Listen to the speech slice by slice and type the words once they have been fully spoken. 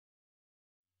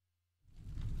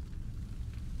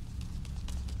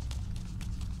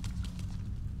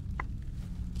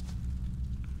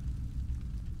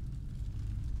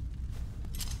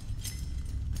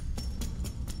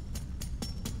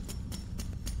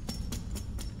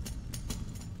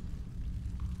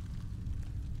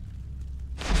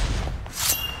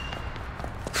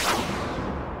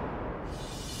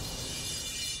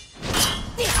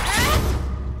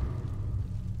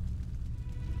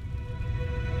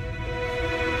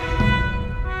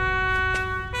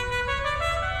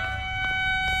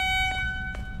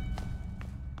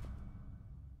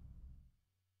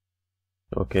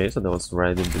Okay, so that was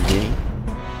right in the beginning.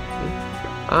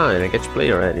 Ah, and I get to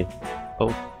play already.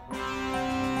 Oh.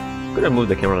 Could I move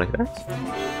the camera like that?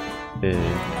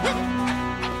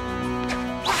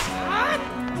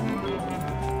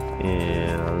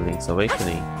 Yeah, Link's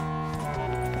Awakening.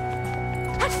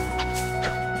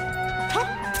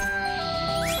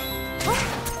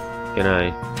 Can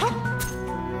I?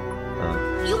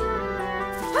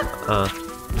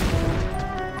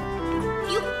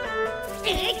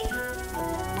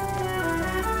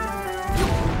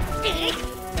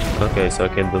 Okay, so I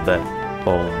can do that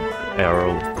bomb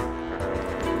arrow.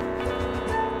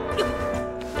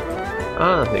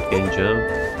 Ah, they can jump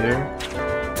here.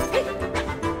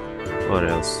 What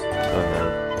else?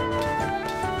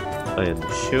 I have the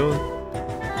shield.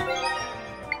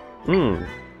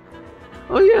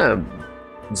 Oh yeah,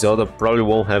 Zelda probably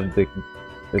won't have the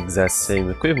exact same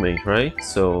equipment, right?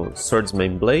 So sword's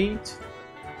main blade,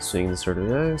 swing the sword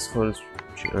with X, hold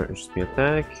speed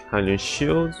attack, Hylian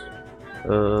shield,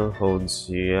 holds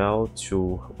L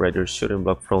to raise your shield and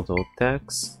block frontal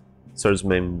attacks. Sword's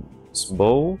main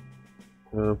bow,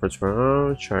 press for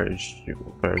arm, charge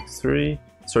part 3.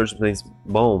 Sword's main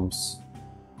bombs.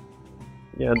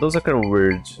 Yeah, those are kind of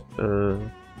weird.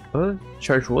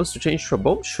 Charge once to change to a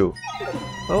bomb shoe.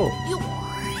 Oh.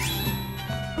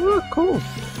 Oh, cool.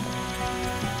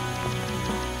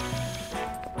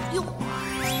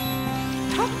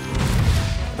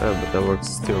 But that works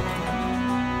still.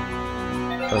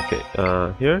 Okay,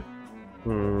 here.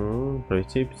 Play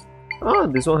tips. Ah,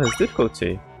 this one has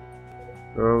difficulty.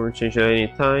 Change at any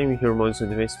time. Here most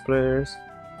advanced players.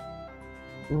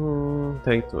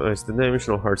 Take twice the damage,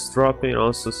 no hearts dropping.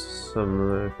 Also,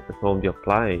 some won't be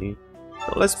applied.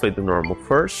 So let's play the normal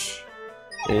first.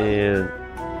 And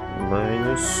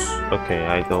minus. Okay,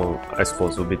 I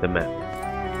suppose will be the map.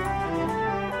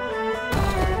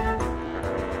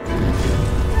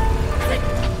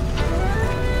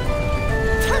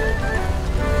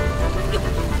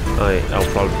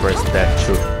 I'll probably press that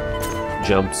to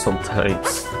jump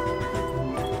sometimes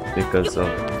because of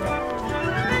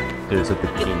there's a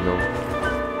big kingdom.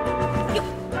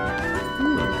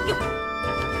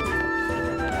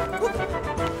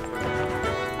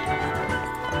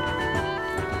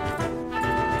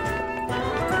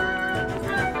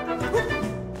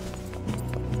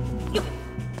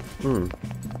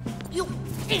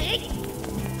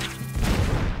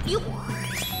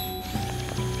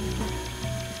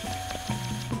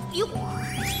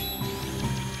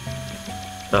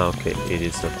 Ah, okay, it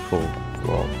is a full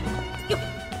wall.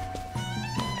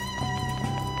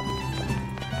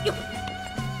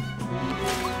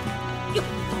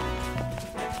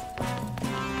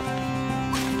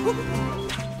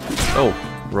 Oh,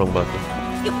 wrong button.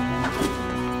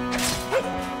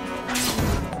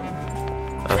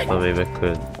 I thought maybe I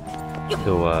could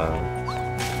do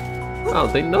Oh,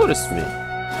 they noticed me.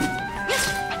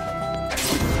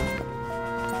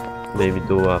 Maybe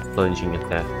do a plunging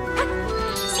attack.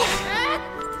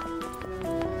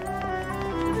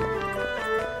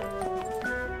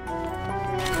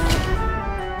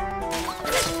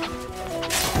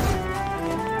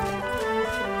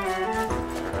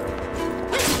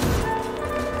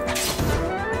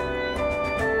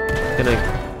 Can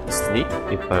I sneak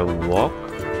if I walk?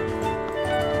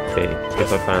 Okay,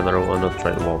 if I find another one, I'll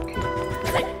try walking.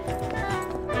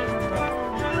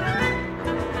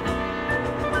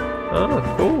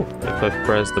 Ah, cool! If I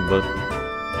press the button.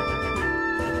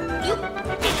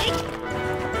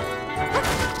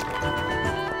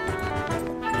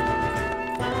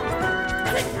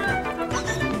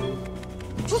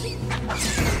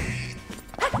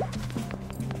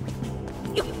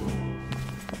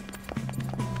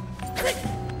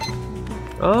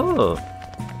 Oh!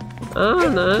 Ah,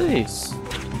 nice!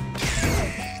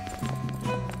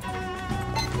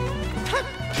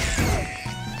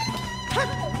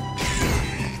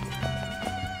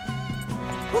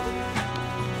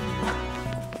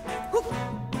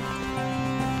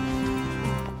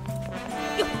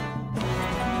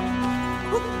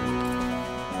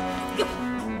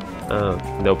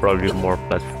 There'll probably be more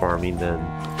platforming than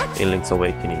in Link's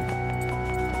Awakening.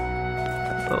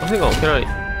 Oh, hang on, can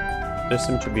I... There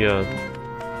seems to be a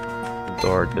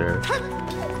door there.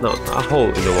 No, a hole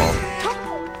in the wall.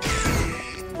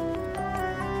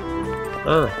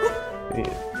 Ah,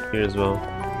 here as well.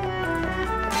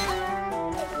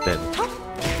 Then.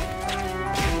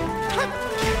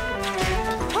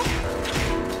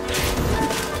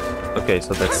 Okay,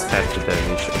 so that's half the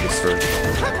damage of the sword.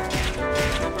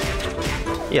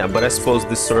 Yeah, but I suppose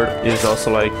this sword is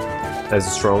also like as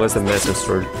strong as the Master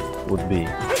Sword would be.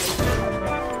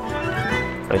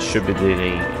 I should be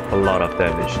dealing a lot of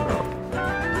damage now.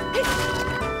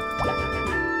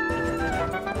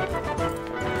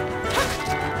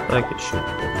 I can shoot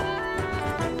them.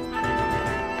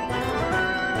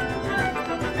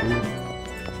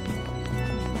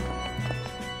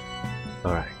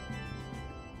 Alright.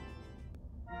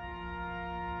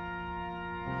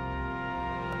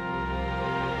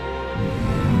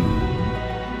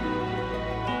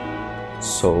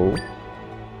 So,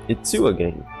 it's you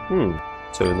again.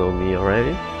 So you know me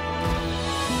already?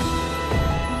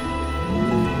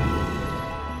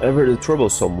 Ever the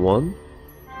troublesome one?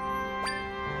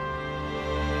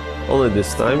 Only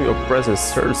this time your presence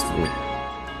serves me.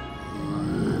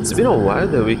 It's been a while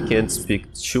that we can't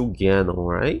speak to Ganon,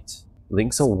 right?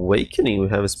 Link's Awakening, we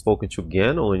haven't spoken to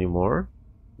Ganon anymore.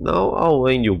 Now I'll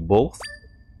end you both.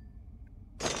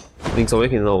 Link's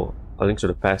Awakening, no, A Link to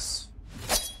the Past.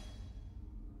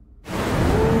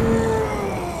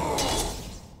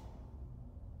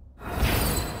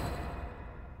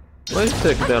 Why did you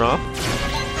take that off?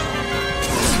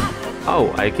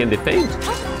 Oh, I can defend?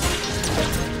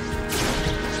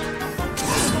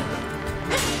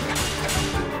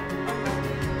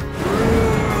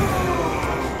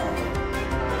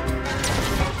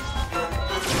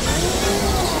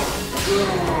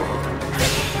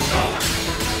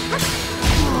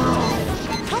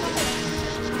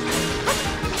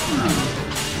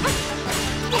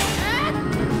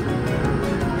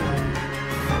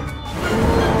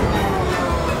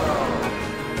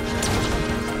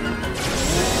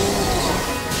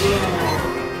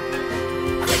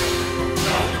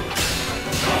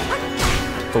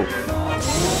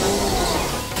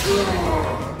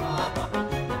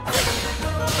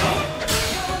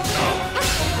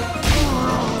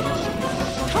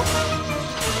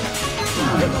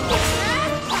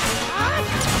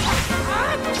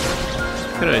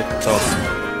 Can I toss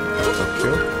a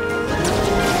kill?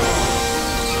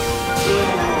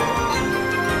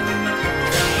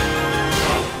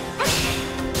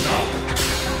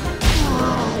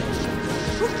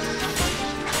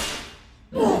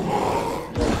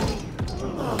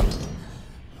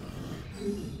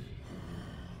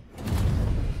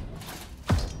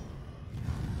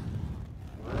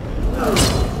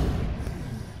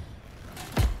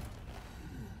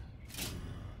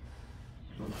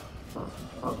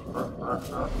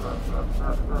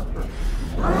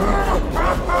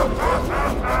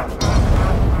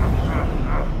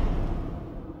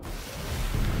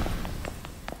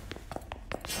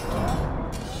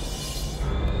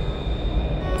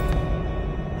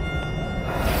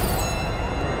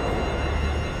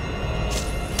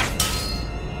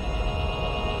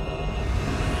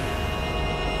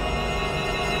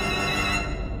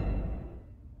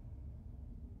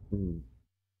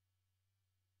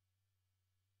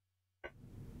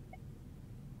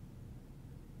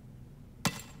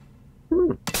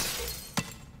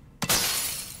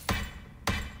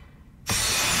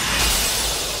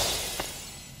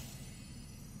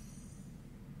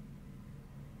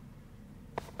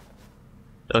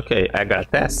 Okay, I got a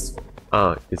test.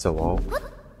 Ah, it's a wall.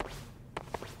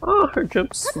 Ah, her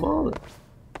jump's smaller.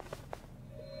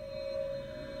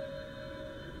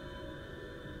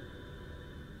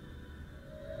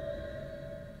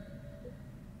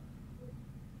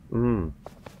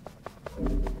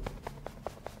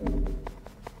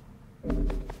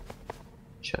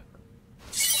 Check.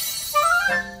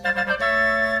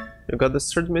 You got the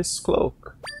swordsman's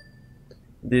cloak.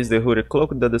 This is the hooded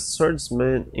cloak that the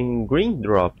swordsman in green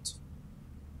dropped.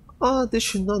 Ah, they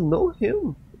should not know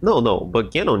him. No,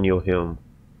 but Ganon knew him.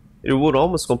 It would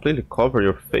almost completely cover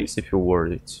your face if you wore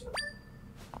it.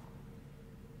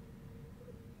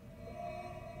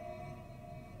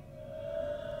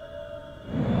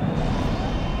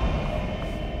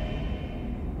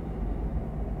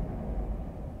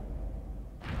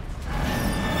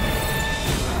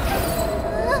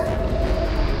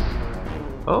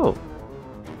 Oh.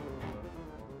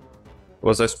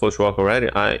 Was I supposed to walk already?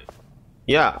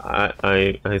 Yeah,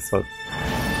 I thought.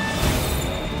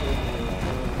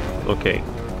 Okay.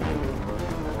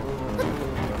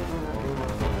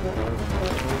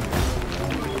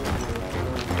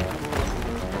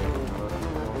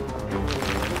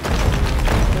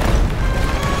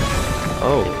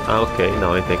 Oh, okay,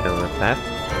 now I take another path.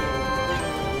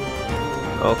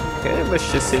 Okay, but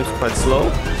she seems quite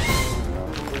slow.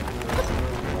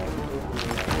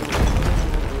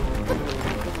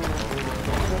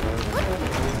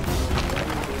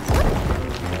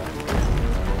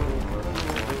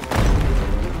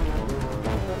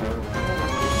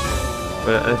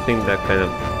 But I think that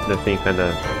the thing kind of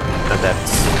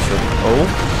adapts to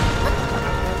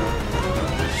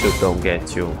so don't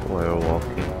get you while you're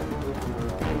walking.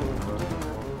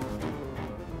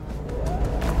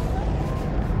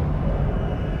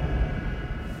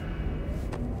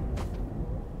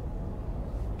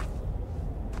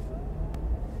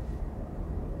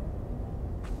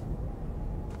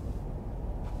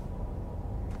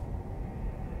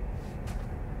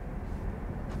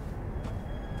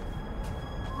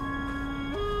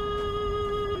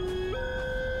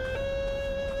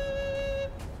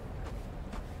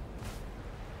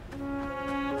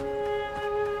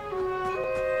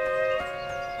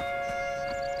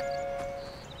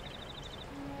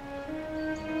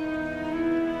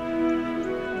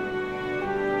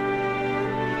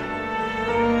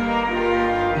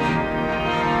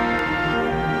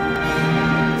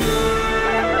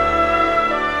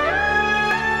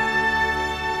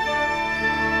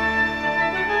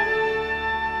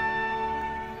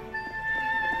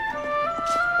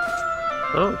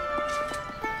 Oh.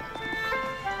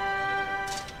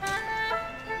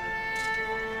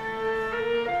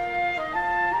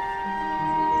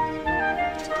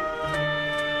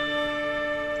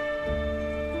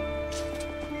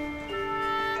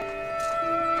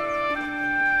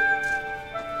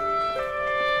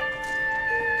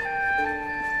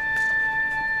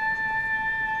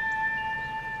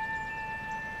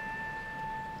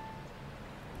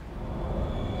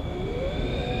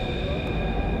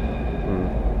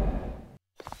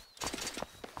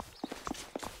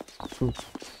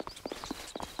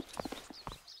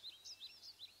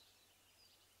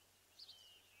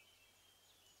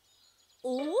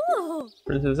 Ooh.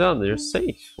 Princess Zelda, you're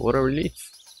safe. What a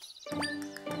relief.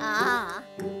 Ah.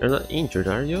 You're not injured,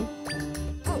 are you?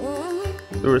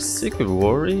 Mm. You were sick with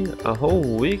worry? A whole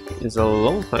week is a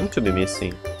long time to be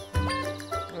missing.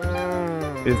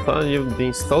 We thought you'd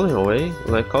been stolen away,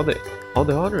 like all the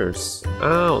others.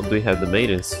 Oh, do we have the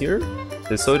maidens here?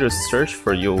 The soldiers search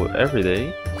for you every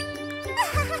day.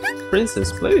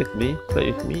 Princess, play with me,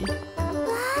 play with me.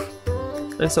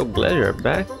 I'm so glad you're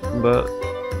back, but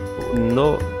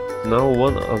no, now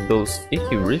one of those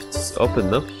icky rifts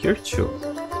opened up here too.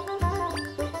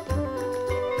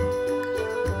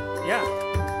 Yeah.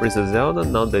 Princess Zelda,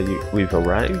 now that we've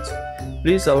arrived,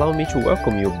 please allow me to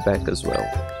welcome you back as well.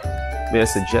 May I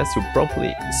suggest you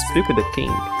promptly speak with the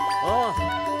king?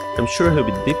 Oh. I'm sure he'll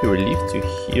be deeply relieved to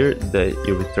hear that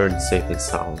you returned safe and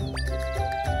sound.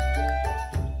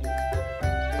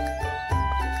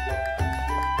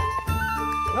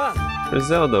 Ah.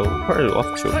 Zelda, where are you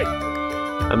off to? Hey.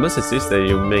 I must insist that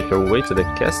you make your way to the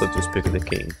castle to speak with the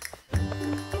king.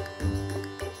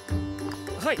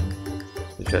 Hey.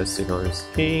 Majestic honors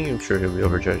king, I'm sure he'll be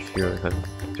overjoyed here and have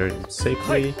returned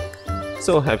safely.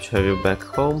 So happy to have you back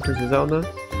home, Princess Zelda.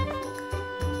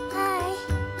 Hi.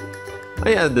 Oh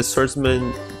yeah, the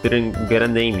swordsman didn't get a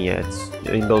name yet.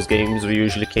 In those games we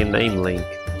usually can name Link,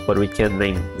 but we can't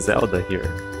name Zelda here.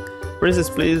 Princess,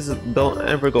 please don't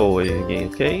ever go away again,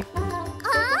 okay?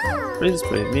 Ah. Princess,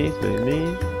 play with me, play with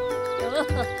me.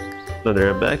 Now that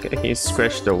you're back, I can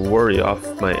scratch the worry off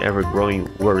my ever-growing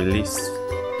worry list.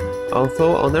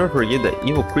 Although I'll never forget that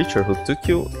evil creature who took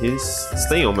you, he's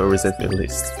staying on my resentment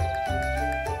list.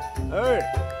 Hey.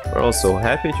 We're also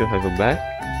happy to have you back,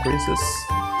 Princess.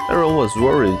 Everyone was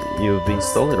worried you've been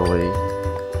stolen away.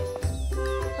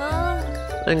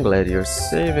 I'm glad you're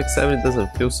safe, except it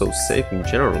doesn't feel so safe in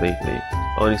general lately,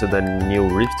 owing to that new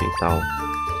rift in town.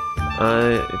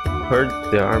 I heard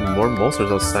there are more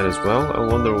monsters outside as well. I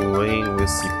wonder when we'll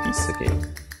see peace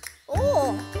again.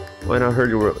 Oh. When I heard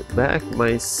you were back,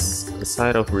 my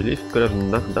sigh of relief could have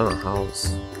knocked down a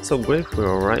house. So grateful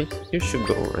you're alright. You should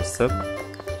go rest up.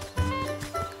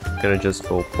 Can I just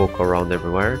go poke around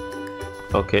everywhere?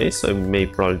 Okay, so it may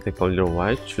probably take a little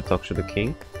while to talk to the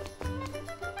king.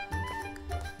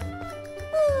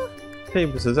 Hey,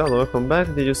 Princess Zelda, welcome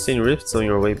back. Did you see any rifts on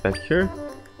your way back here?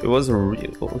 It was a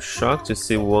real shock to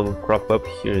see one crop up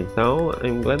here in town.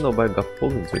 I'm glad nobody got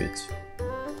pulled into it.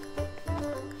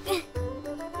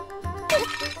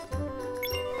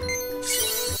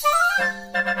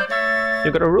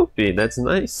 You got a rupee, that's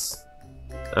nice.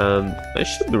 I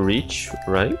should be rich,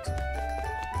 right?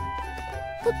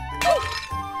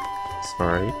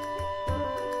 Sorry.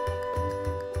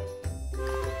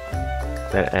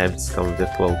 That adds come with the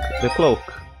cloak. The cloak!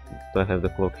 Do I have the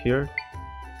cloak here?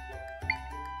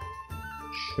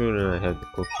 Sure, I have the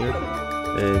cloak here.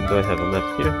 And do I have a map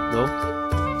here? No?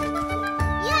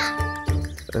 Yeah.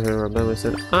 I remember I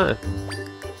said, ah!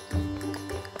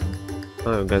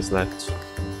 Oh, you guys left.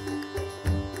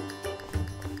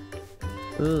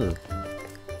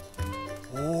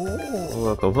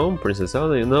 Welcome home, Princess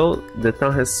Zelda. You know, the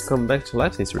town has come back to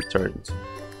life since you returned.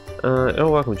 You're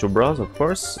welcome to browse, of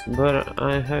course, but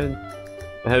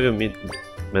have you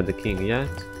met the king yet?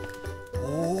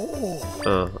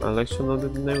 I'd like to know the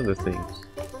name of the things.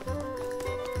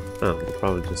 Oh, you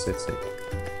probably just said so.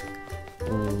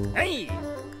 Hey.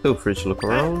 Feel free to look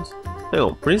around. Hey,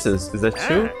 oh, princess, is that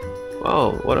you?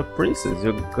 Wow, what a princess!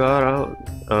 You got out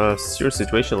a serious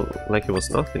situation like it was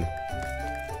nothing.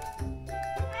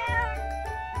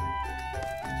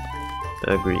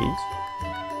 Agreed.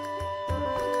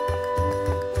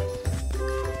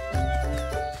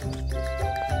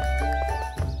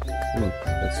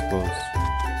 I suppose.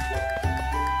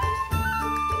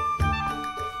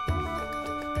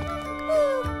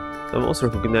 The monster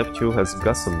who kidnapped you has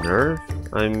got some nerve.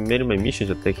 I made it my mission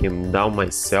to take him down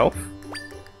myself.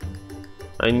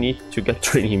 I need to get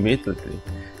training immediately.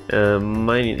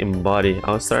 Mind and body.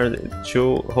 I'll start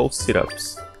 2 whole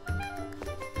sit-ups.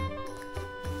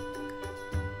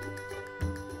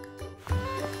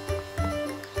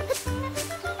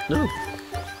 No.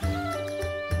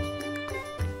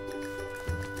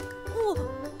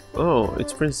 Oh,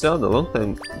 it's Princess Zelda. Long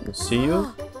time no see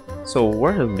you. So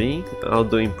where have you been? Out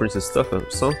doing princess stuff or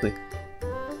something?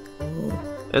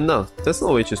 And no, that's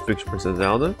no way to speak to Princess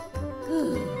Zelda.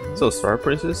 So sorry,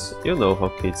 princess. You know how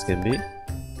kids can be.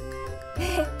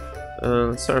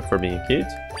 Sorry for being a kid.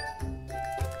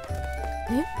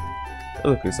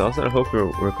 You look exhausted. I hope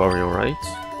you're recovering alright.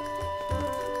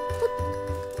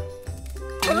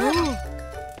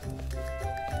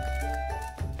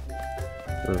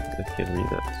 I can't read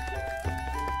that.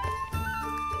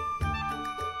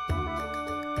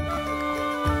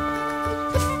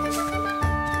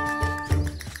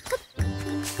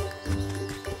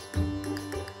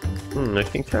 I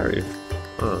can carry it.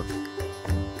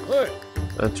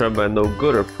 I tried by no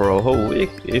gooder for a whole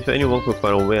week. If anyone could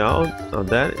find a way out of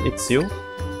that, it's you.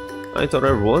 I told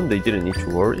everyone they didn't need to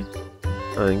worry.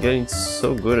 I'm getting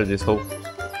so good at this whole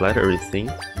flattery thing.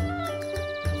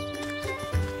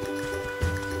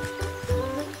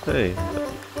 Hey,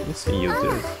 let me see you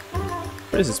too.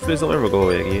 Princess, please don't ever go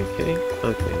away again, okay?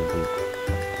 Okay, indeed.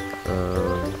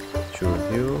 Two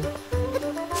of you.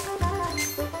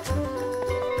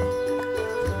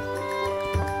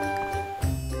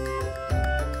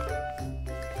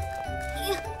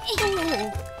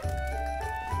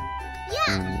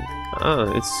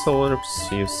 It's so wonderful to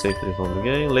see you safely home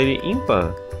again. Lady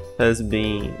Impa has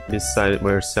been beside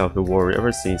herself with worry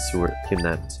ever since you were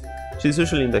kidnapped. She's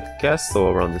usually in the castle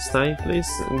around this time. Please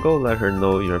go let her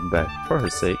know you're back, for her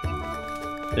sake.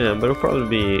 Yeah, but it'll probably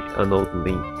be an old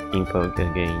Impa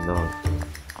again, not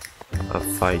a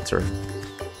fighter.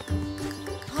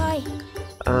 Hi.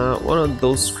 One of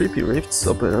those creepy rifts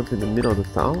open up in the middle of the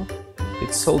town.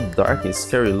 It's so dark and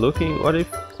scary looking. What if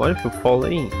you fall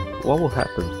in? What will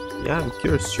happen? Yeah, I'm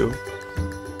curious too.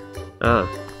 Ah,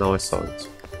 now I saw it.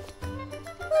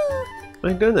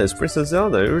 My goodness, Princess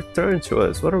Zelda, you returned to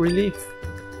us. What a relief.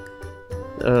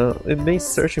 We've been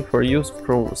searching for you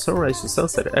from sunrise to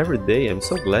sunset every day. I'm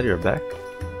so glad you're back.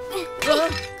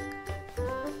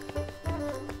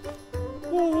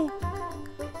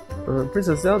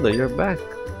 Princess Zelda, you're back.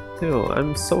 Ew,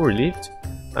 I'm so relieved.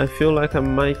 I feel like I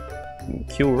might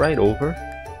keel right over.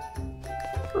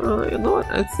 You know what?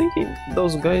 I'm thinking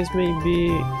those guys may be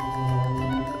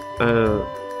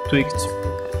tweaked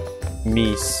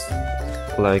Mies,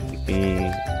 like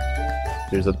in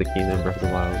Tears of the Kingdom Breath of the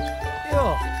Wild.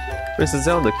 Princess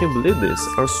Zelda, can you believe this?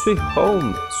 Our sweet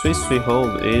home, sweet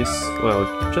home is, well,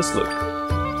 just look.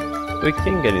 We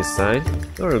can get inside.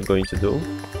 What are we going to do?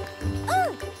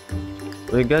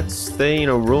 We got to stay in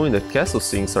a room in the castle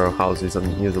since our house is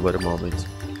unusable at the moment.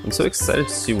 I'm so excited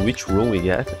to see which room we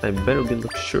get. I better be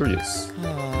luxurious.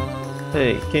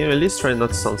 Hey, can you at least try not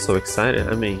to sound so excited?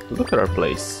 I mean, look at our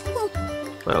place.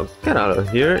 Well, get out of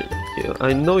here.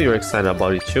 I know you're excited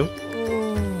about it too.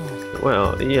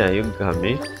 Well, yeah, you got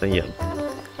me. Yeah.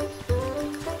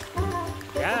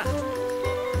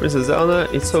 Princess Zelda,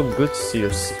 it's so good to see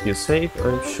you safe.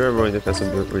 I'm sure everyone in the castle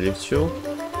will be relieved too.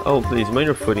 Oh, please, mind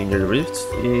your foot in your rift.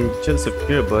 It just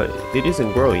appeared, but it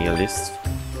isn't growing at least.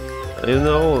 You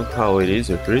know how it is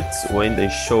with rifts. When they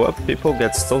show up, people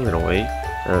get stolen away.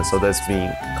 So that's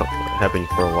been happening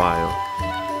for a while.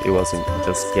 It wasn't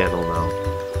just Ganon now.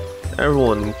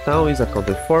 Everyone in town is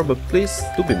accounted for, but please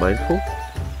do be mindful.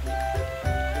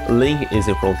 Link is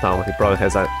in from town. He probably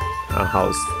has a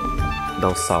house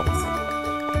down south.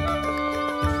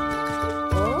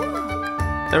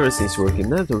 Ever since working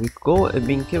there, the recall, I've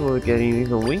been capable of getting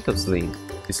even a wink of sleep.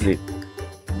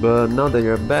 But now that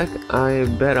you're back, I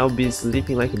bet I'll be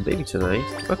sleeping like a baby tonight.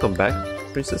 Welcome back,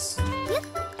 princess.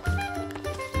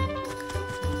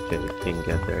 Okay, we can't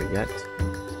get there yet.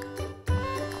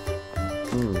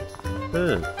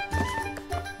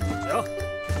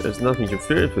 There's nothing to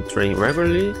fear if you train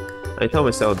regularly. I tell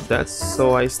myself that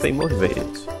so I stay motivated.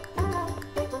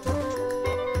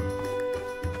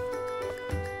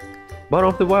 Bottom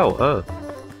of the well,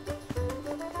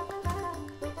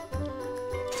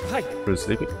 Who's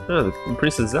sleeping?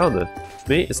 Princess Zelda.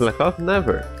 Me, it's like I've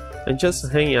never. I'm just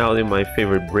hanging out in my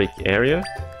favorite break area.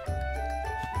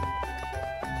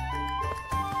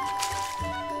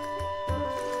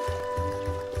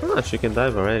 Ah, she can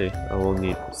dive already. I won't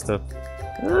need stuff.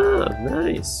 Ah,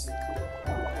 nice.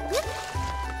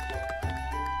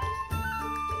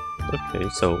 Okay,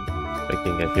 so I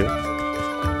can get here.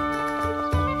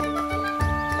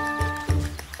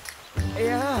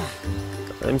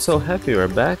 I'm so happy you're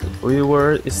back. We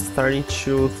were starting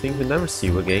to think we'd never see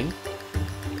you again.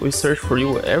 We search for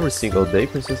you every single day,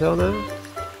 Princess Zelda.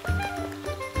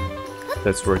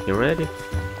 That's working already.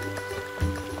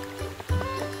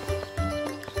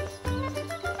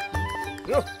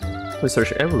 We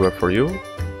searched everywhere for you.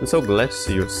 I'm so glad to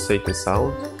see you safe and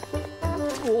sound.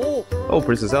 Oh,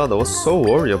 Princess Zelda, I was so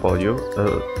worried about you.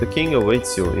 The king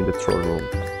awaits you in the throne room.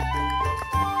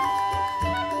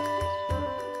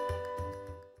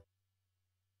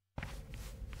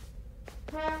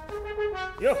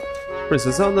 Yo.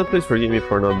 Princess Zelda, please forgive me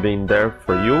for not being there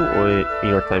for you in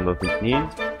your time of need.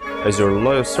 As your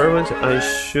loyal servant, I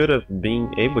should have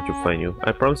been able to find you.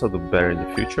 I promise I'll do better in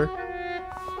the future.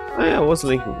 I was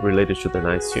related to the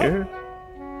knights here.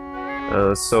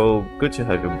 So good to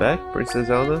have you back, Princess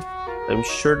Zelda. I'm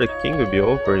sure the king will be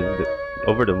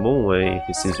over the moon when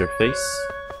he sees your face.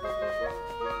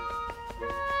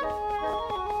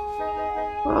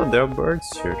 Oh, there are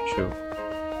birds here too,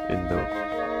 in the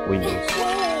windows.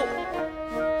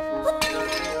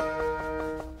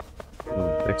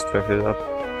 Expected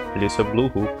at least a blue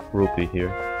rupee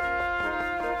here.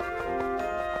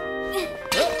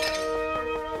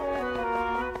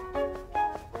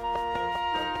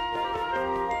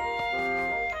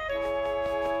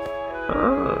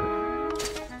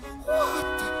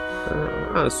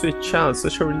 Sweet child,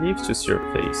 such a relief to see your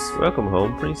face. Welcome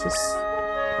home, princess.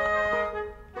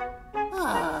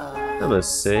 I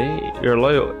must say, your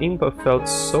loyal Impa felt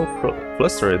so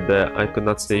flustered that I could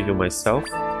not save you myself.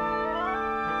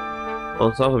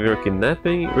 On top of your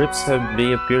kidnapping, rips have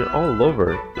been appearing all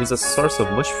over. It's a source of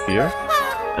much fear.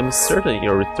 I'm certain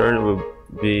your return will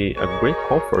be a great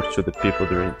comfort to the people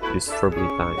during these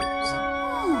troubling times.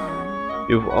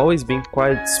 You've always been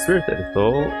quite spirited,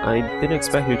 though. I didn't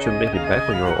expect you to make it back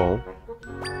on your own.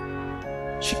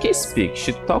 She can't speak.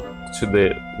 She talked to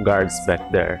the guards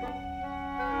back there.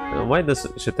 Why does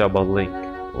she tell about Link?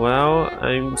 Well,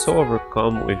 I'm so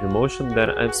overcome with emotion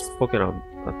that I've spoken out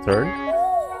a turn.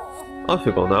 Off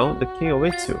you go now. The king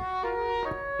awaits you.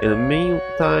 In the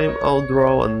meantime, I'll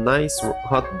draw a nice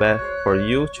hot bath for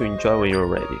you to enjoy when you're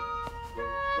ready.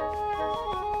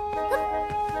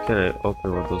 Can I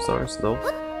open one of those doors? No.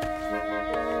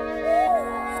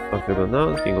 Off you go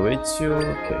now, the king awaits you.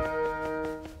 Okay.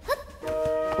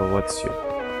 Well, what's you?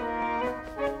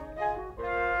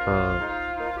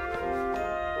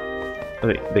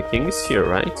 Wait, the king is here,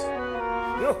 right?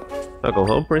 Welcome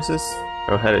home, princess.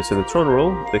 I'm headed to the throne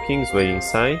room. The king's waiting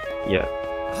inside. Yeah.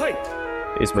 Hi.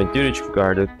 It's my duty to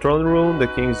guard the throne room. The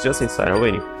king's just inside. I'm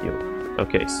waiting for you.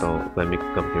 Okay, so let me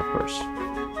come here first.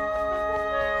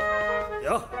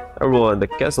 Everyone, the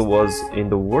castle was in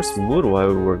the worst mood while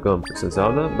we were gone, Princess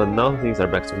Zelda, but now things are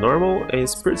back to normal and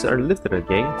spirits are lifted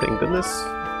again, thank goodness.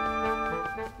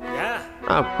 Yeah.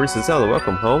 Ah, Princess Zelda,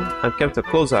 welcome home. I've kept a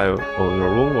close eye on your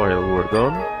room while we were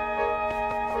gone.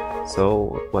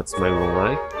 So, what's my room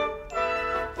like?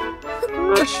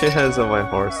 Ah, she has a white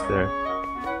horse there.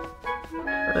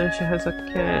 And she has a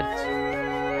cat.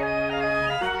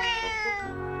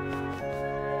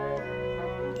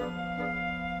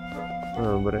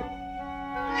 Oh, but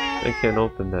I can't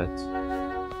open that.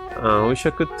 I wish I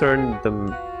could turn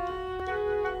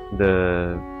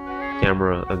the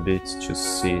camera a bit to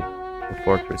see the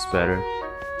fortress better.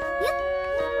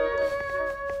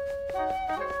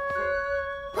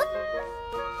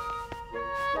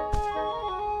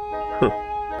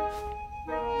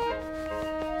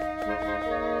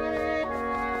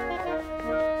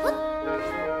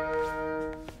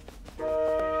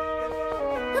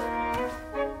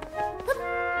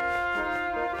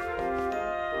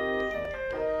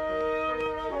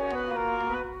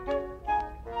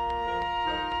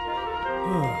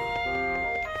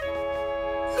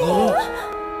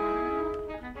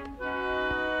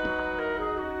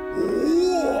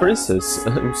 Princess,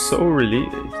 I'm so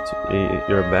relieved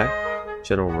you're back.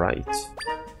 General Wright.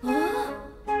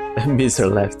 Mr.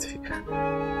 Left.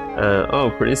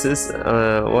 Oh, Princess,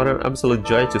 what an absolute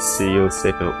joy to see you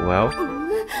safe and well.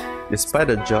 Despite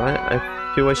the joy,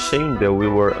 I feel ashamed that we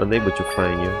were unable to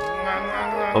find you.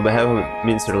 On behalf of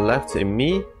Mr. Left and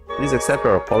me, please accept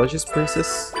our apologies,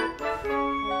 Princess.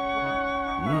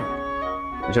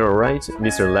 General Wright,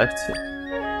 Mr. Left.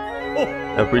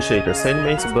 I appreciate your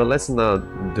sentiments, but let's not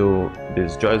do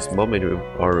this joyous moment with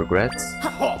our regrets.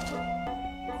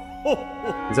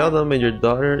 Zelda, my dear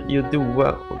daughter, you do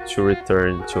well to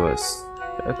return to us.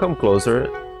 Come closer,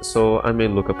 so I may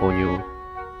look upon you.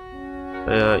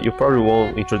 You probably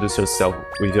won't introduce yourself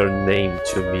with your name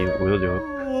to me, will you?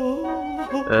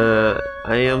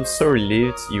 I am so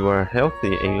relieved you are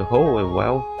healthy and whole and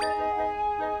well.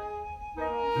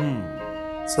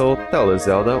 So tell us,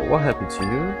 Zelda, what happened to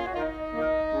you?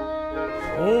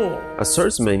 A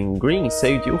swordsman in green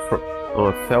saved you from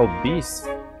a fell beast.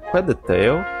 Quite the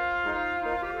tale.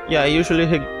 Yeah, usually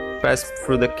he passed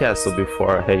through the castle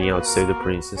before heading out to save the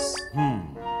princess.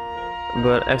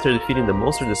 But after defeating the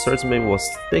monster, the swordsman was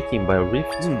taken by a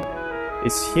rift.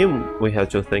 It's him we have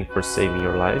to thank for saving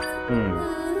your life.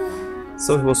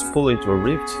 So he was pulled into a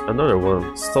rift, another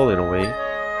one, stolen away.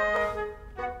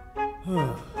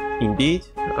 Indeed,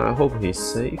 I hope he's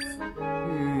safe.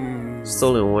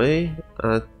 Stolen away,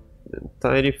 a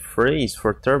tidy phrase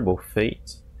for terrible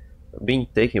fate. Being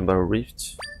taken by a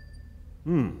rift.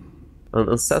 An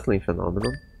unsettling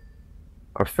phenomenon.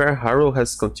 Our fair Hyrule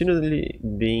has continually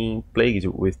been plagued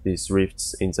with these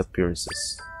rifts and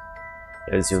disappearances.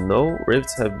 As you know,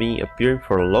 rifts have been appearing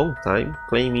for a long time,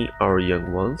 claiming our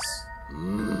young ones.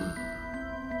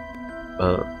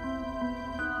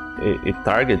 It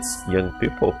targets young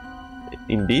people.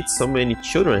 Indeed, so many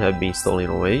children have been stolen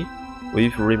away.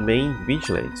 We've remained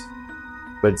vigilant.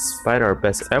 But despite our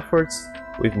best efforts,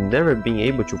 we've never been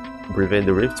able to prevent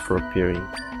the rift from appearing.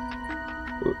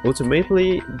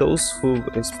 Ultimately, those who've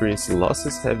experienced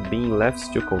losses have been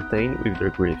left to contend with their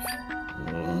grief.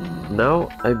 Now,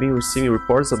 I've been receiving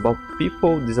reports about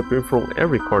people disappearing from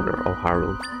every corner of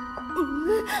Hyrule.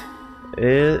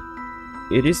 And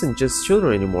it isn't just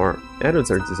children anymore,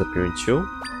 adults are disappearing too.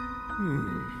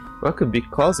 What could be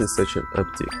causing such an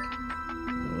uptick?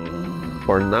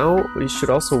 For now, we should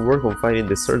also work on finding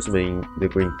the swordsman in the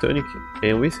green tunic,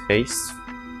 and with haste.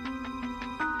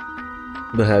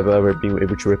 But have you ever been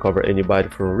able to recover anybody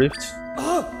from a rift?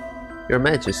 Your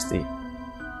Majesty.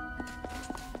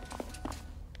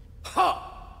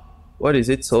 What is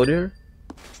it, soldier?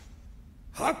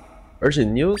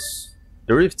 Urgent news?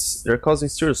 The rifts, they're causing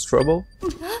serious trouble?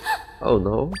 Oh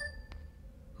no.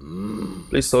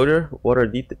 Please, soldier, what are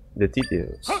the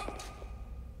details?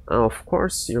 Of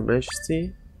course, Your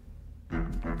Majesty.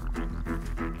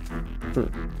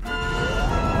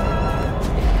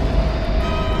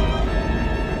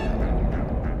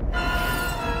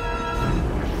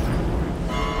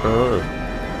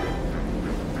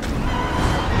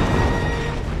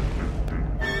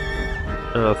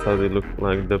 I thought it looked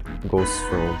like the ghost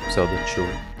from Zelda 2.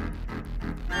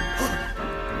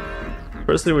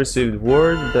 Firstly, we received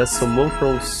word that someone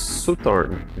from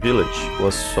Sutarn village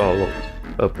was swallowed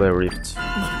up by a rift.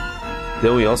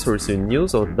 Then we also received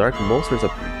news of dark monsters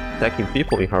attacking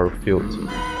people in Hyrule Field.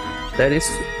 That is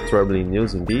troubling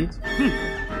news indeed.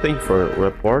 Thank you for your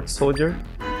report, soldier.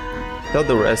 Tell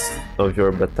the rest of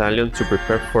your battalion to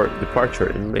prepare for departure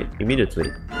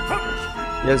immediately.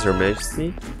 Yes, Your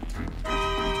Majesty.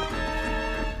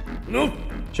 No.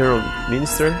 General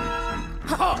Minister.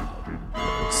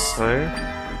 Sire.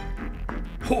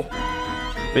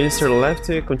 Minister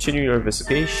Lefty, continue your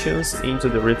investigations into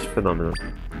the rift phenomenon.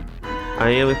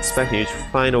 I am expecting you to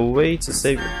find a way to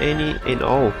save any and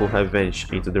all who have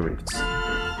vanished into the rifts.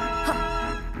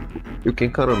 You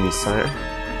can count on me, sire.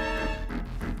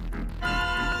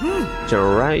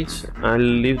 General Wright, I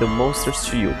leave the monsters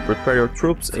to you. Prepare your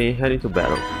troops and head into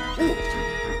battle.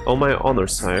 On my honor,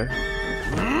 sire.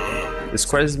 This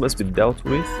crisis must be dealt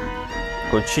with.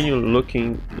 Continue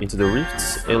looking into the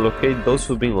rifts and locate those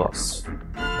who've been lost.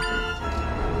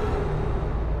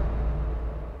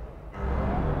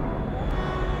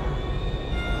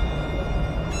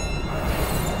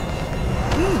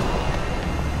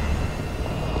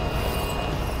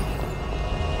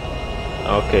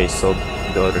 Okay, so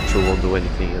the other two won't do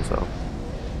anything as well.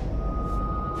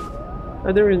 I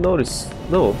didn't really notice.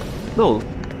 No.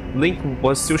 Link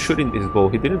was still shooting this bow.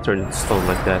 He didn't turn into stone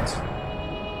like that.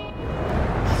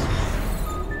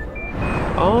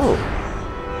 Oh.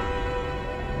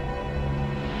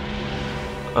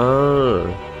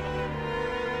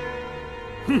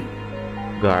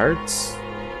 Guards.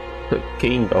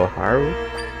 King of Hyrule.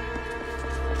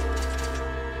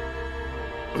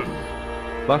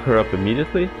 Lock her up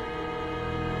immediately.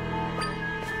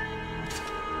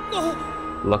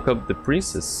 Lock up the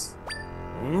princess.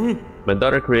 My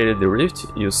daughter created the rift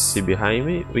you see behind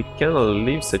me. We cannot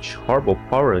leave such horrible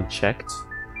power unchecked.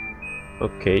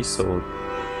 Okay, so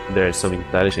there's some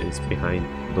intelligence behind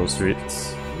those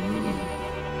rifts.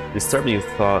 Disturbing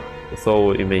thought,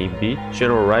 though it may be,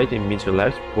 General Wright and Major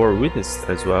Left were witnessed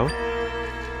as well.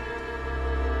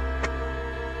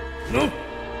 No.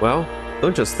 Well,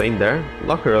 don't just stand there.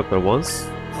 Lock her up at once.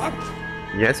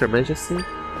 Yes, Your Majesty?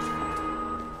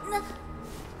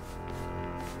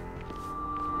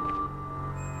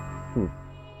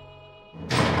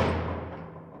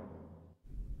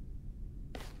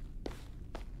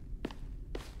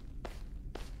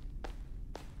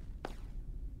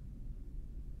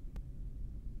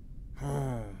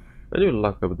 When you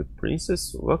lock up the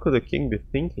princess, what could the king be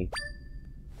thinking?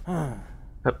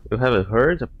 You haven't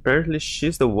heard? Apparently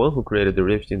she's the one who created the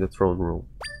rift in the throne room.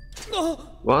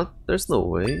 What? There's no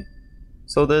way.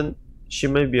 So then, She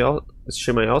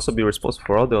may also be responsible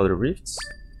for all the other rifts.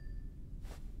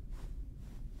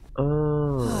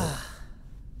 Oh.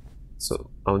 So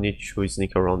I'll need to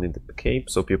sneak around in the cave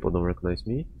so people don't recognize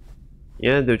me.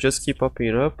 Yeah, they'll just keep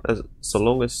popping up so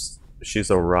long as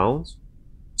she's around.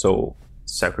 So,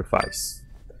 sacrifice.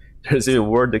 There's even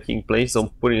word the king plans on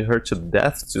putting her to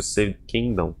death to save the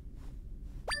kingdom.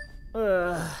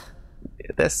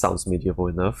 That sounds medieval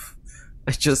enough.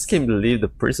 I just can't believe the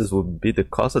princess would be the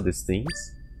cause of these things.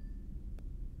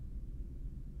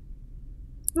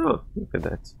 Oh, look at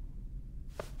that.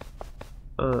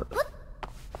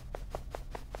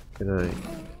 Can I...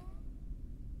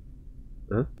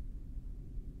 Huh?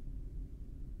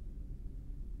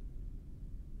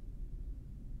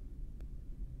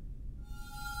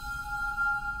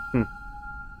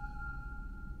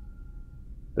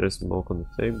 There's smoke on the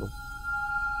table.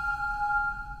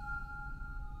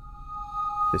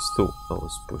 The stool I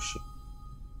was pushing.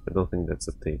 I don't think that's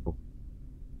a table.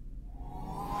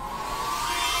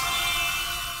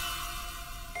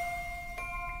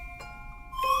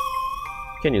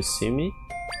 Can you see me?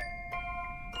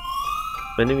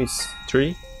 My name is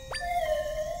Tree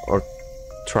or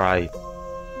Try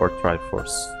or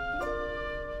Triforce.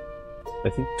 I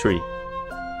think Tree.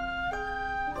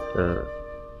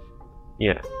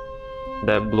 Yeah.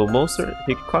 That blue monster,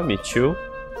 he caught me too.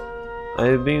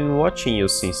 I've been watching you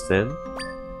since then.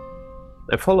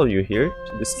 I follow you here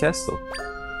to this castle.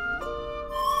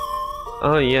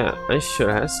 Oh yeah, I should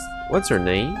ask, what's your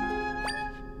name?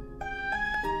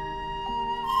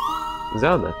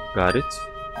 Zelda, got it.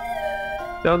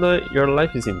 Zelda, your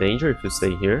life is in danger if you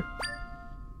stay here.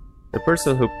 The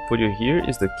person who put you here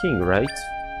is the king, right?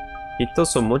 He told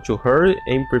someone to hurry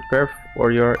and prepare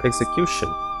for your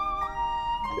execution.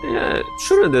 Yeah,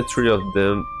 shouldn't the three of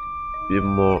them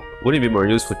would it be more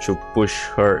useful to push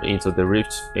her into the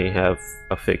rift and have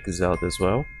a fake Zelda as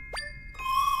well?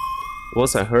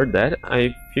 Once I heard that,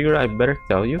 I figured I'd better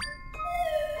tell you.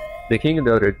 The king and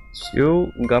the other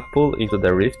two got pulled into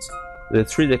the rift. The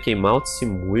three that came out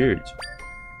seem weird.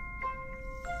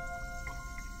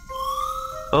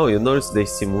 Oh, you notice they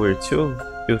seem weird too?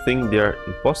 You think they are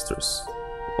imposters?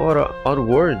 What odd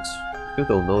words? You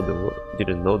don't know the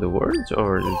didn't know the words,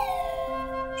 or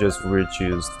just weird to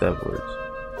use that word?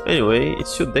 Anyway,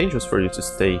 it's too dangerous for you to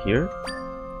stay here.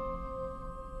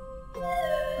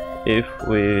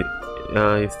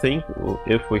 I think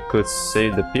if we could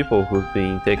save the people who've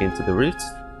been taken to the rift,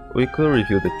 we could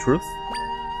reveal the truth.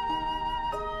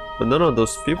 But none of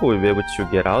those people will be able to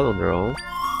get out on their own.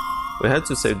 We had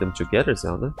to save them together,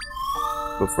 Zelda.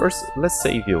 But first, let's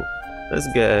save you. Let's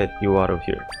get you out of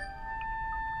here.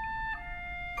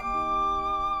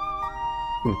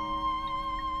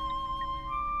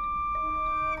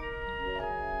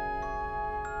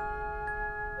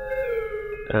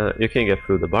 You can get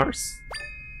through the bars?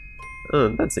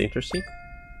 That's interesting.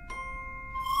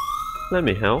 Let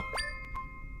me help.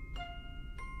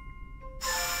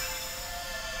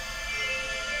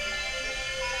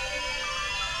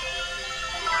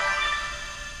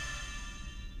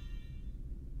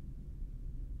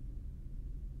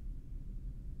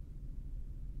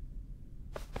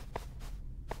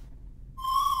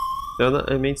 Zelda,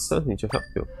 I made something to help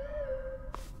you.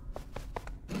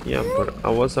 Yeah, but I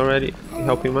was already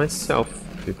helping myself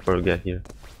before we get here.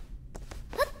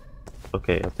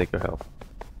 Okay, I'll take your help.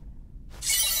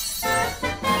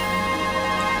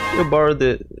 You borrowed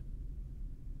the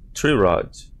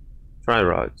tri-rod.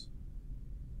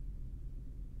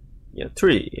 Yeah,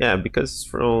 3. Yeah, because it's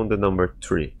from the number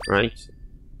 3, right?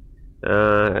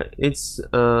 It's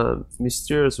a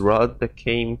mysterious rod that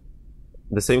came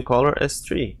the same color as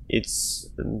 3. It's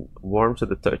warm to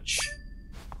the touch.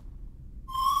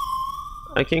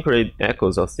 I can create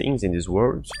echoes of things in this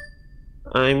world.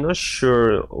 I'm not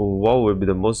sure what will be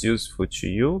the most useful to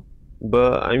you,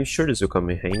 but I'm sure this will come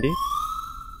in handy.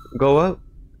 Go up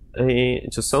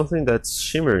to something that's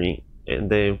shimmering and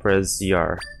then press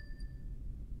ZR.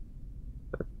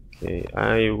 Okay,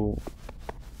 I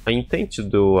intend to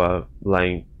do a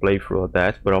blind playthrough of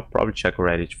that, but I'll probably check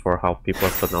Reddit for how people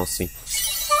are pronouncing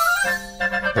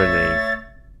her name.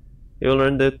 You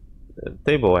learn the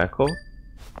table echo.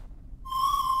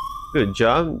 Good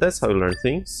job, that's how you learn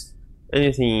things.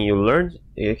 Anything you learned,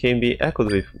 it can be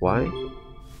echoed with Y.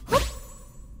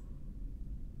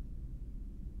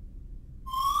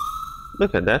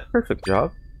 Look at that, perfect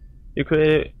job. You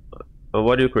create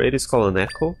what you create is called an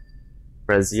echo.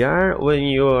 Press R when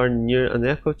you are near an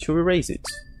echo to erase it.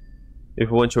 If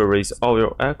you want to erase all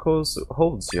your echoes,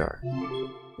 hold ZR.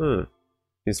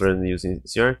 Things learned using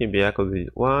ZR can be echoed with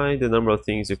Y. The number of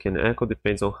things you can echo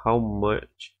depends on how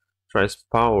much Tri's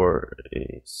power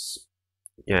is.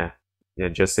 Yeah,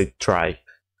 just say try.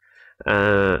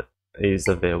 Is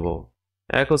available.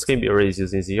 Echoes can be erased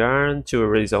using the yarn. To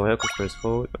erase all echoes, press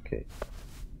hold. Okay.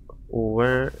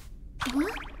 Where?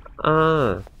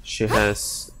 Ah, she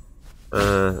has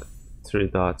 3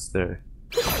 dots there.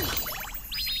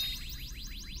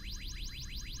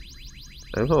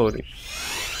 I'm holding.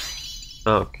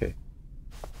 Okay.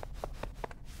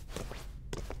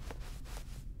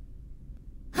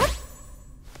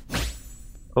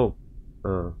 Oh.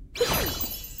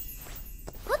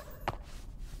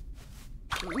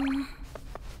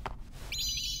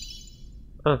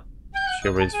 She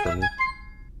erased from me.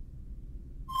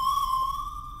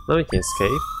 Now we can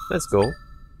escape. Let's go.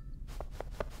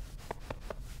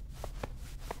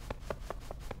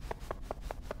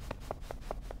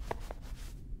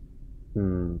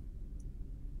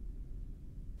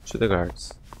 To the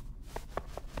guards.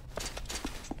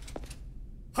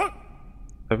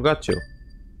 I've got you.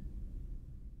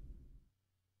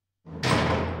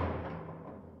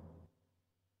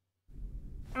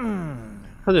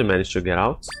 How did you manage to get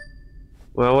out?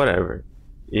 Well, whatever.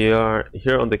 You are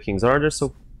here on the king's order,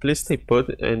 so please stay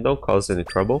put and don't cause any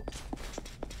trouble.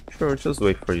 Sure, just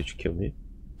wait for you to kill me.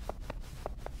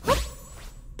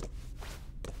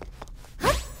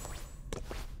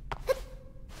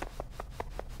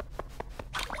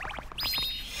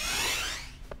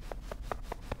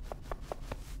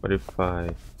 What if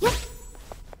I...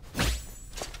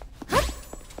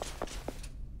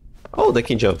 Oh, they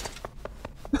can jump.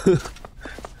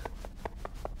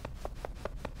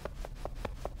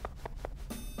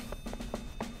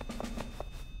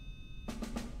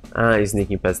 Ah, he's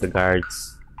sneaking past the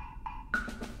guards.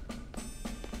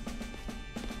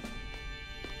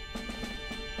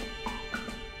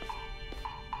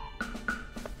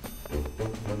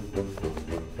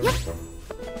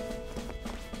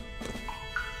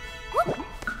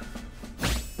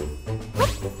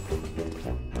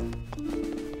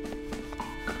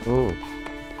 Oh.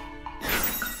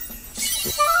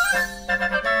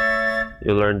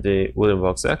 You learned the wooden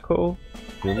box echo,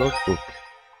 your notebook.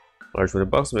 Large wooden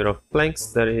box made of planks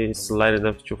that is light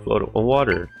enough to float on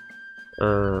water.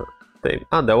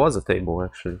 There was a table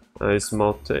actually. A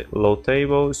small low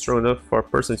table strong enough for a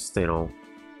person to stand on.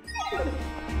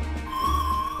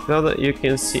 Now that you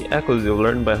can see echoes you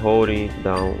learn by holding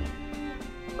down.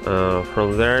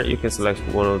 From there you can select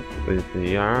one with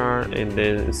the R and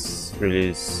then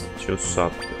release to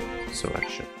swap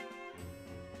selection.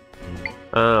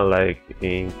 Like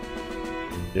in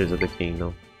Tears of the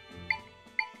Kingdom.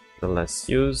 The less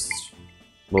used,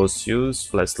 most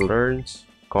used, less learned,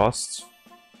 cost.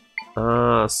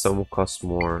 Some cost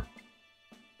more.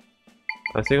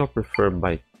 I think I'll prefer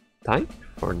by type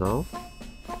for now.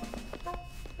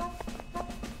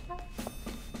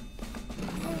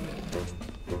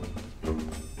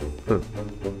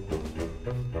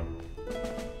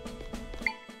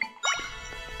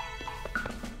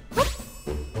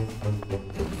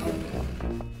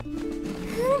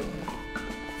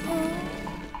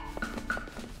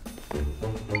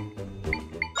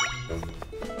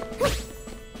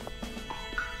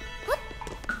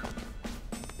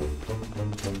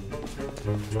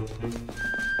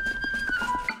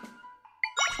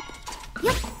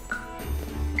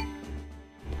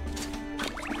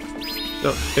 No,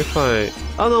 if I...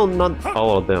 Oh no, not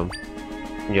all of them.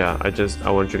 Yeah, I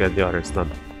want to get the others, not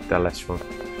that last one.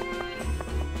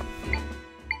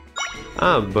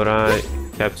 But I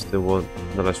kept the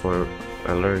last one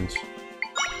I learned.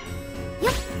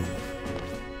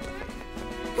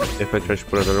 If I try to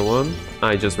put another one,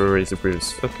 I just erased the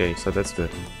previous. Okay, so that's good.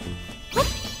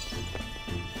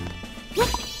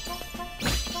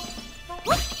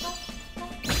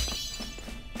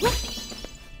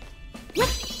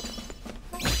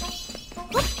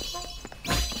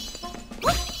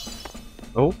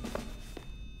 Oh.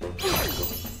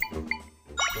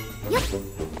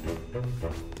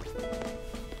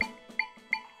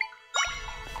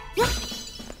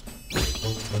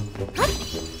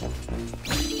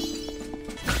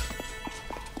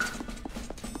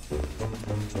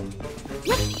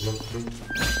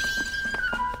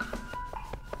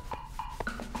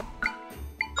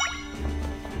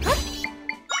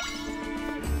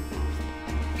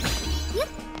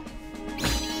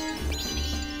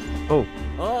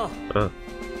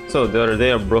 So the other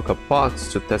day I broke a pot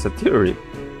to test a theory.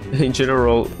 In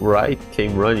general, Wright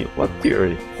came running. What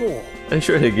theory? I'm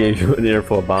sure he gave you an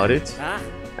earful about it.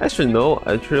 Actually no,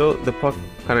 I threw the pot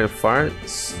kind of far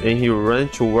and he ran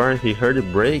to where he heard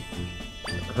it break.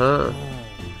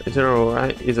 General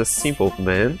Wright is a simple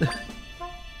man.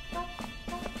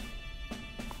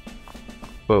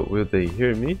 But will they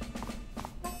hear me?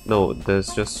 No,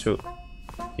 that's just to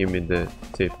give me the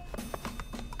tip.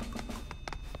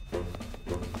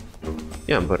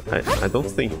 Yeah, but I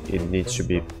don't think it needs to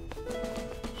be.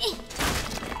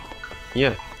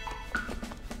 Yeah.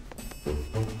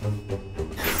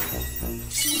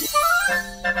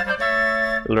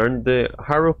 Learn the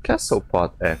Hyrule Castle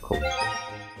pot echo.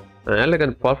 An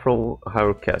elegant pot from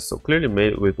Hyrule Castle, clearly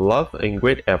made with love and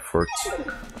great effort.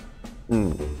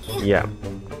 Yeah,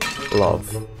 love.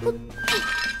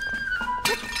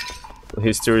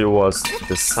 His theory was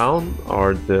the sound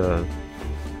or the...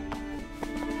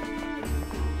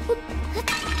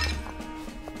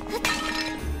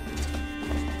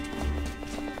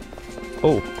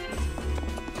 Oh.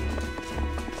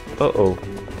 Uh-oh.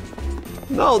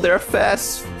 No, they're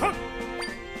fast!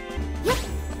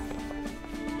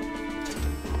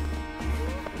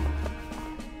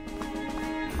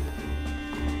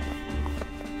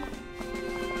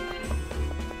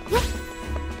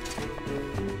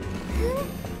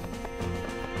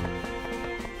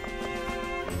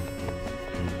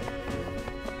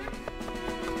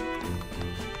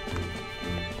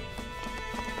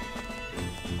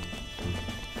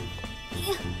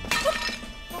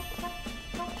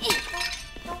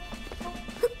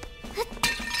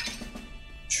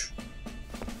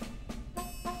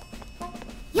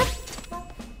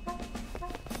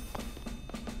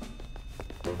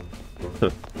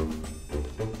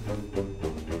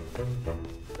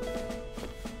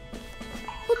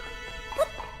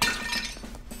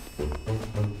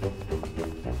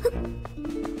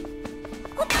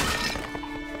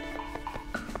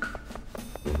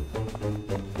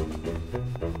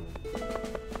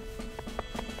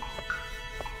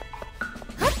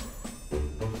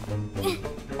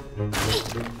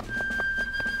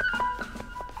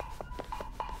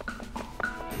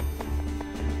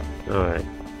 Alright.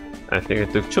 I think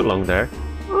it took too long there.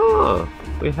 Oh,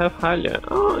 we have Halia.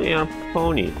 Oh, yeah,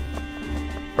 pony.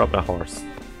 Proper horse.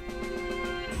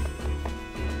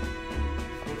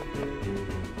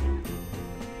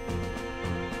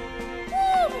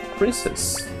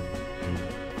 Princess.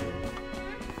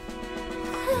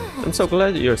 I'm so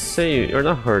glad you're safe. You're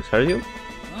not hurt, are you?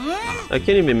 I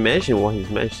can't even imagine what His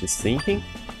Majesty is thinking.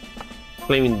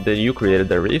 Claiming that you created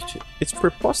the rift. It's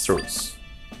preposterous.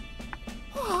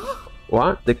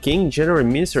 What? The king, general,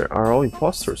 and minister are all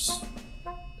imposters?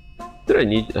 Did I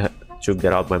need to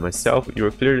get out by myself? You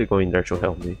were clearly going there to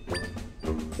help me.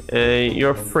 And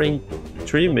your friend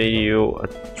tree made you a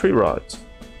tree rod.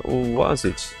 Was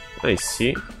it? I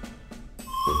see.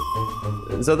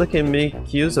 Zelda can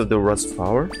make use of the rod's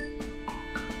power.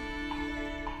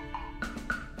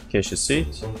 Can't you see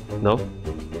it? No?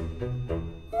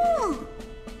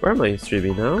 Where am I,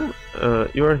 3B now?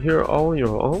 You are here all on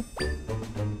your own?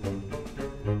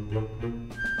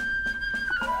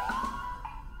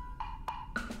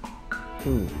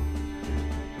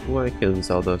 Why can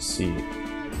Zelda see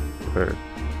her?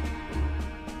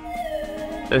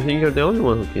 I think you're the only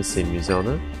one who can see me,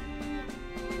 Zelda.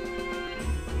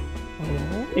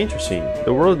 Interesting.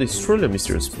 The world is truly a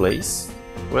mysterious place.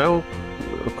 Well,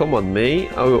 come on, May.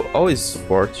 I will always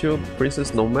support you,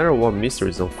 Princess, no matter what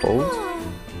mysteries unfold.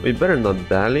 We better not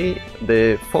dally.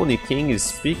 The phony king is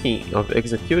speaking of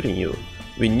executing you.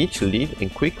 We need to leave,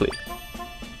 and quickly.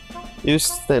 You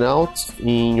stand out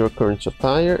in your current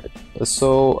attire,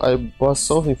 so I bought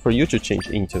something for you to change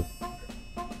into.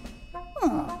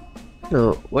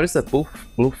 Now, what is that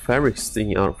blue fabric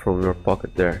sticking out from your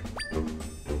pocket there?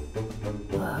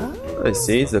 I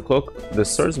see, it's the cloak the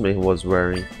swordsman was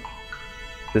wearing.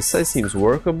 The size seems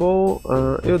workable.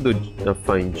 You'll do a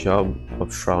fine job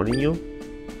of shrouding you.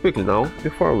 Quickly now,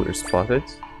 before we're spotted.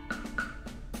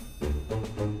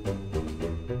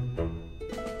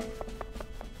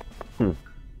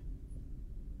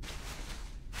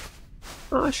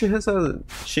 Ah, she has a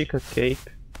Chica cape.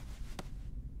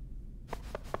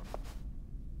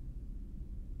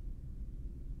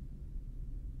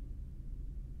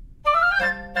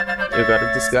 You got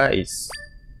a disguise.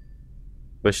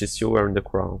 But she's still wearing the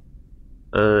crown.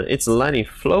 It's lighting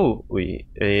flowy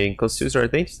and conceals her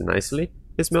identity nicely.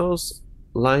 It smells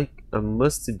like a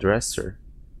musty dresser.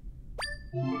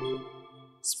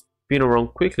 Spin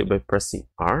around quickly by pressing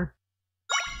R.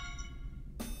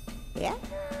 Yeah.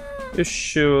 You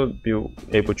should be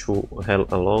able to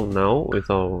head along now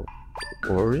without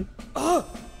worry.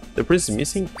 The prince is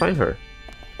missing, find her.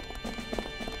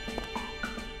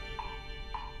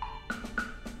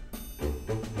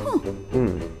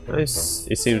 Nice.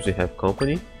 It seems we have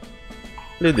company.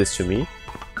 Leave this to me.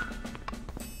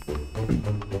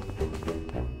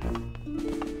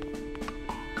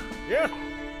 Yeah.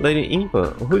 Lady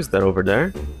Impa, who is that over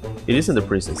there? It isn't the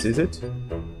princess, is it?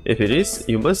 If it is,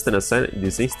 you must stand aside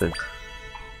this instant.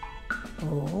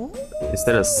 Oh?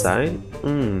 Stand aside?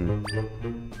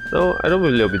 No, I don't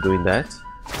believe I'll be doing that.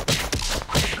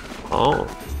 Oh.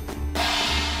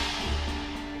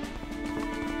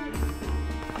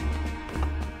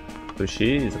 So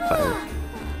she is a fire.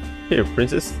 Here,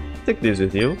 princess, take this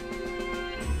with you.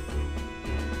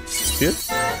 Here?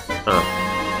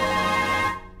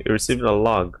 Ah. You received a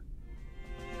log.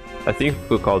 I think we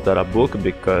could call that a book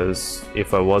because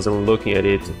if I wasn't looking at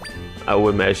it, I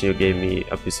would imagine you gave me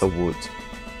a piece of wood.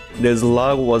 This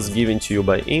log was given to you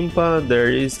by Impa.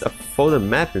 There is a folded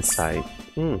map inside.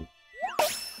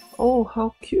 Oh,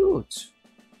 how cute!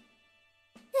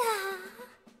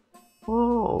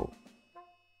 Oh.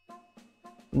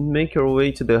 Make your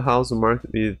way to the house marked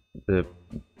with the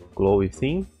glowy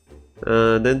thing.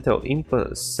 Then tell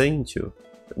Impa sent you.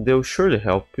 They'll surely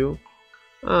help you.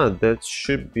 Ah, that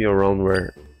should be around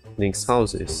where Link's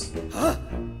house is.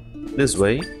 This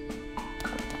way.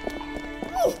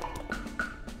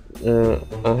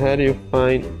 Ahead you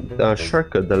find a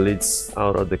shortcut that leads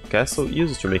out of the castle.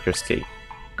 Use it to make your escape.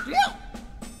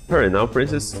 Hurry now,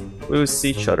 princess. We will see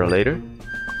each other later.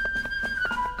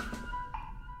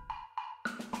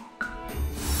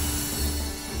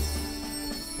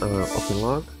 Open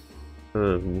log.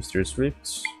 Mysterious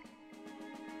rifts.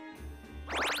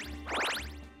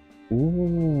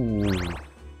 Ooh.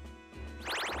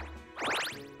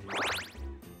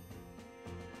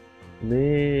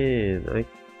 Man,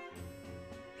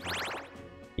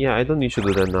 yeah, I don't need to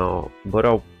do that now, but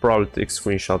I'll probably take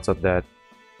screenshots of that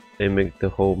and make the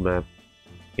whole map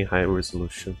in high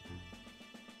resolution.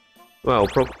 Well,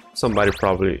 somebody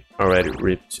probably already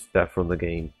ripped that from the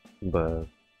game, but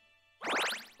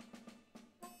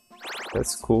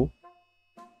that's cool.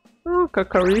 Oh,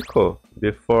 Kakariko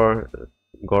before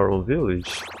Goron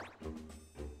Village.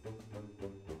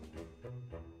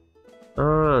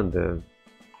 Ah, the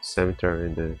cemetery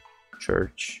and the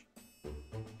church.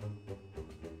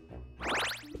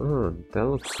 Oh, that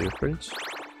looks different.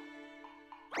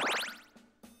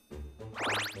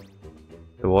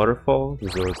 The waterfall,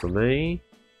 Zora's domain.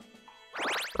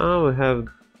 Ah, we have...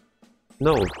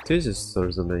 No, this is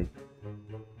Zora's domain.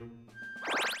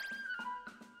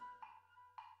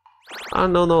 Ah,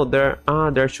 no, there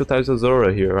are two types of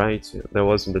Zora here, right? That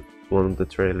wasn't one of the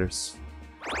trailers.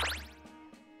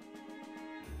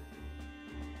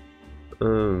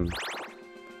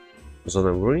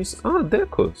 Zona ruins? Ah,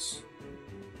 Dekos!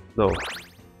 No.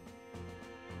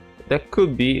 That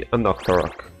could be a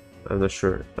Nocturok. I'm not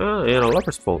sure. Ah, and a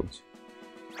Leper Sponge.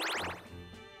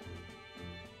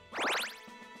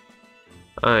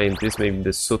 Ah, and this may be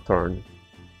the Sutorn.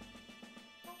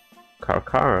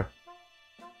 Karkara.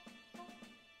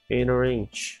 In a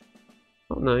range.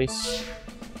 Oh, nice.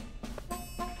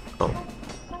 Oh.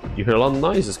 You hear a lot of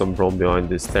noises coming from behind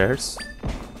these stairs.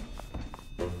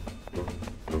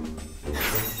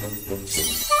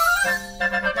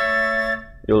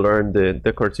 You learn the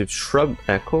decorative shrub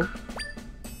echo.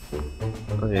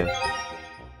 Oh yeah.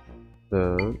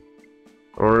 The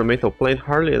ornamental plant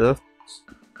hardly enough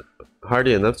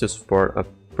to support a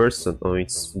person on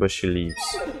its bushy leaves.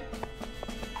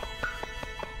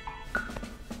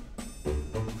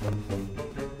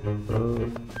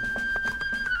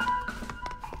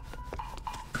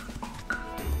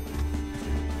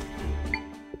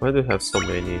 Why do you have so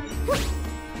many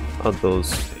of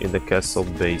those in the castle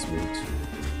basement?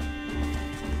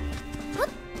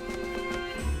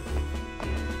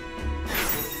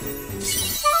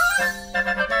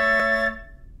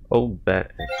 Oh,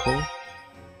 bad echo.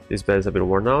 This bed is a bit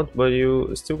worn out, but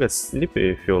you still get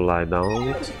sleepy if you lie down on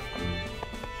it.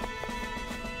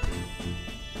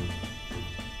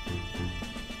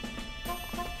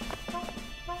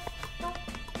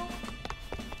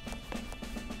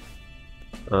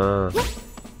 Ah,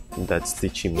 that's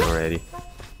teaching me already.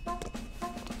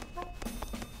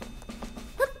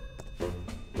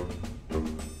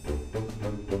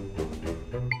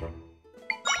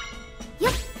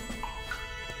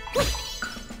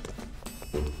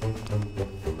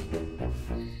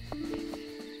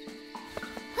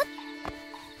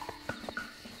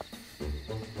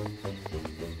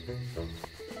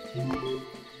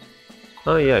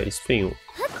 Oh yeah, spin.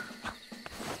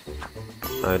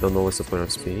 I don't know what's the point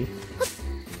of spinning.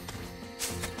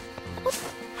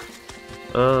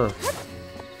 Ah,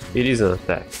 it is an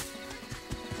attack.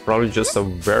 Probably just a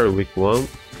very weak one,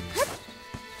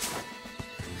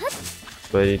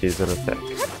 but it is an attack.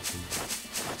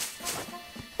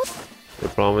 The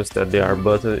problem is that the R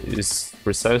button is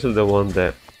precisely the one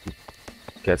that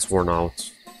gets worn out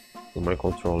on my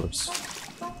controllers.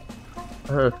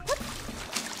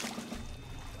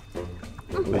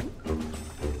 Wait.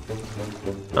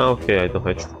 Ah, okay, I don't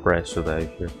have to press to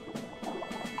dive here.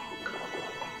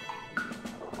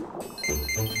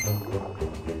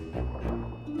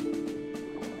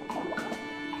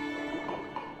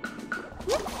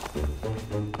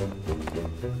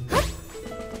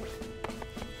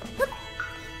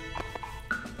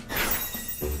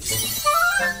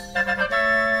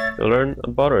 You learn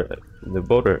about the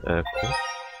boulder apple.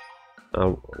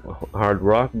 A hard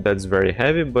rock that's very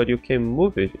heavy, but you can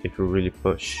move it if you really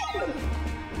push.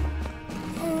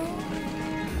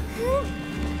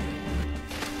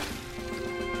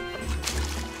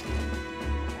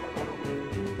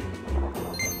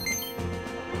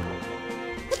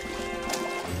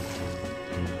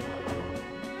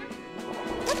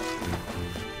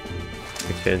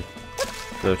 I can't.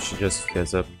 No, she just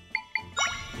gets up.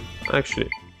 Actually,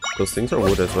 those things are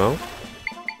wood as well.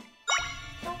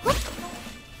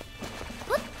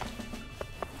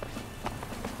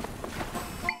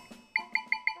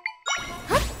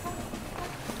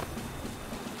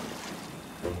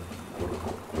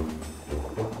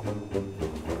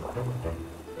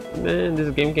 Man, this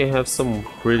game can have some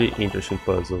pretty interesting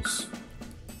puzzles.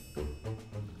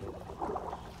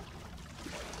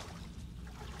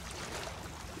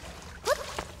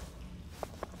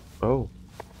 Oh.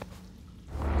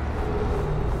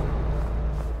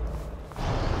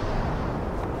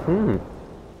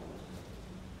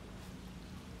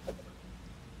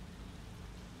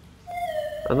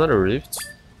 Another rift.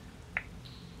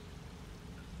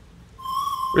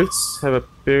 Rifts have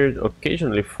appeared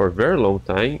occasionally for a very long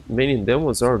time. Many them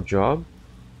was our job.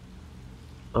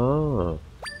 Ah.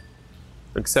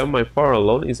 Except my power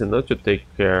alone is enough to take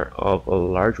care of a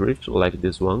large rift like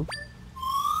this one.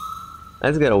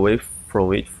 Let's get away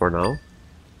from it for now.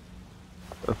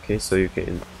 Okay, so you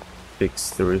can fix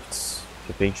the rifts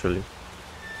eventually.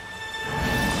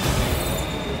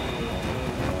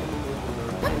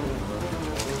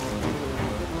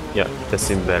 Yeah, that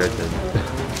seemed better than...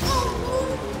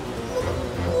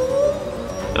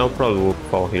 I'll probably will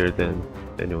fall here then,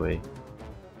 anyway.